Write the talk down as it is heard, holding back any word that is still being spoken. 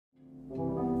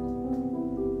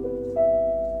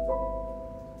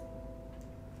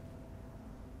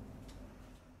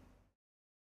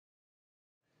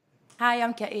Hi,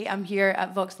 I'm Kitti. I'm here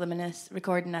at Vox Liminis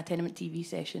recording a Tenement TV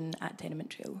session at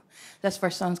Tenement Trail. This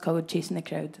first song's called Chasing the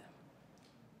Crowd.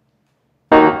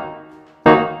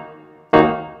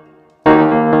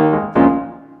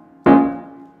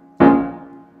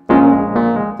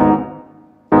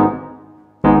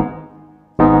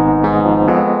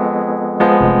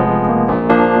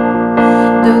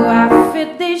 Do I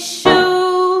fit these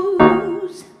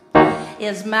shoes?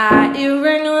 Is my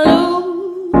earring loose?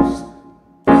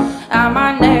 Are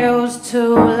my nails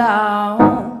too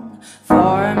long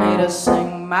for me to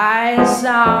sing my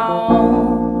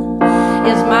song?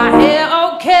 Is my hair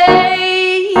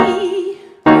okay?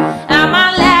 Are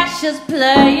my lashes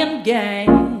playing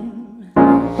game?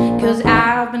 'Cause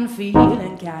I've been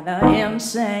feeling kinda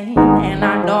insane. And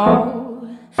I know,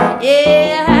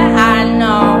 yeah, I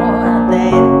know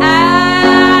that I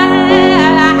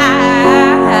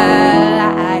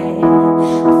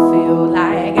feel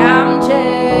like I'm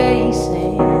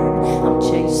chasing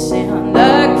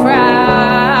the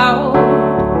crowd.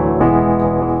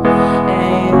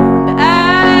 And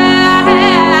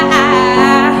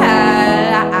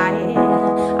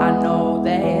I know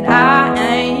that I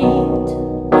ain't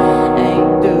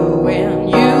doing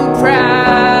you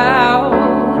proud.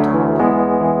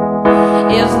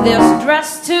 Is this dress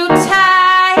too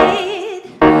tight?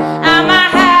 Are my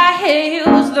high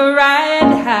heels the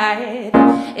right height?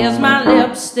 Is my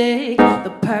lipstick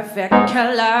the perfect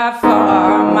color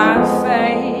for my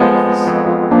face?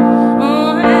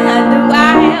 Do I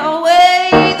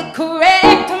weigh the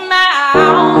correct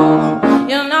amount?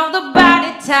 You know, the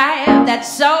body type that's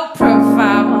so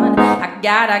profound. I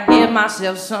gotta give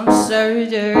myself some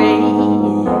surgery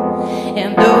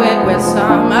and do it with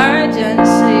some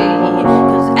urgency.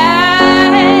 'Cause I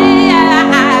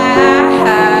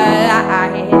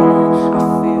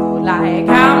feel like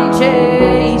I'm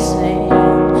chasing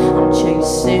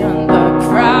the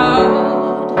crowd.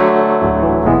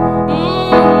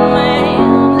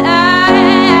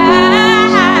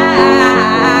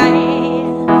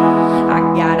 And I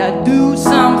gotta do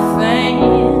something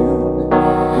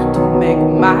to make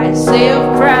myself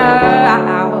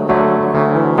proud.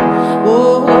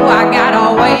 Oh, I gotta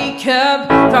wake up,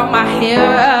 throw my hair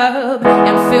up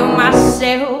and feel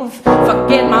myself,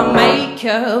 forget my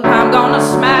makeup. I'm gonna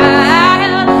smile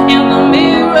in the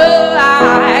mirror.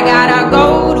 I gotta go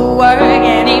to work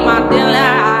and eat my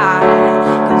dinner.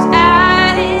 'Cause I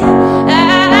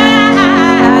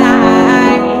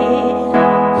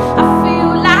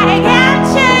feel like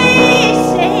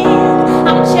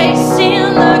I'm chasing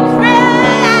the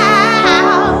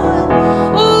crowd.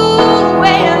 Ooh,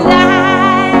 well,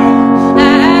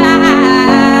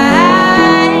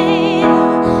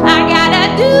 I gotta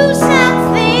do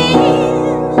something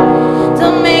to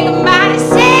make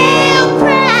myself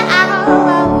proud.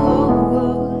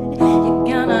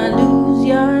 You're gonna lose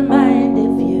your mind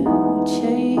if you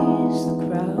chase the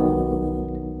crowd.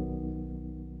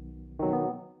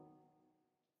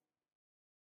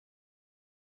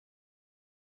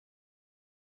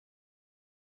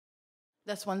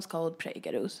 This one's called Pretty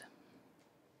Girls.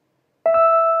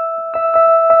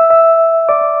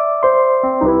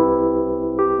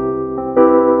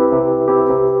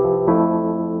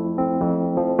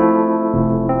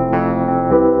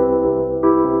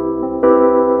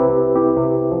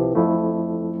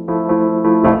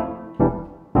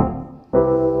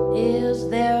 Is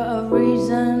there a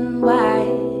reason why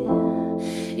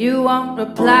you won't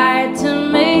reply to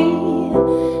me?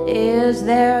 Is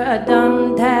there a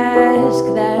dumb task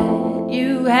that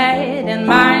you had in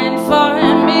mind for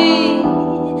me?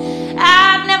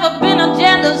 I've never been a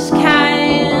jealous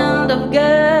kind of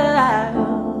girl,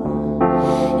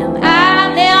 and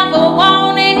I never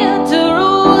wanted to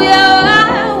rule your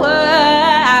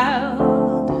world,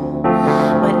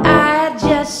 but I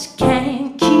just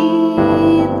can't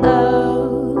keep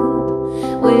up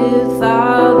with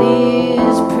all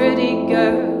these pretty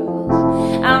girls.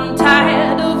 I'm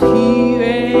tired of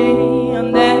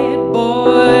hearing that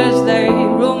boys, they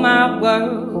rule my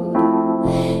world,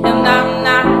 and I'm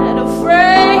not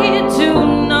afraid to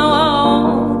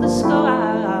know the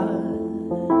score,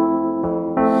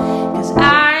 'cause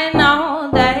I know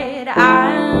that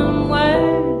I'm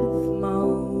worth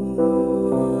more.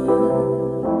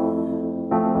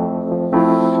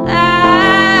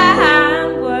 I'm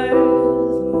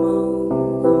worth more,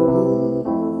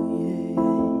 yeah.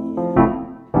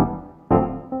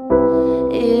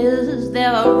 Is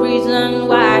there a reason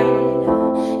why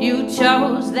you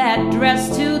chose that dress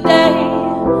today?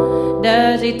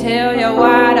 Does he tell you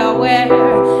what to wear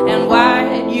and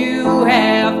what you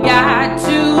have got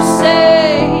to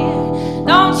say?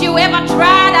 Don't you ever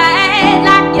try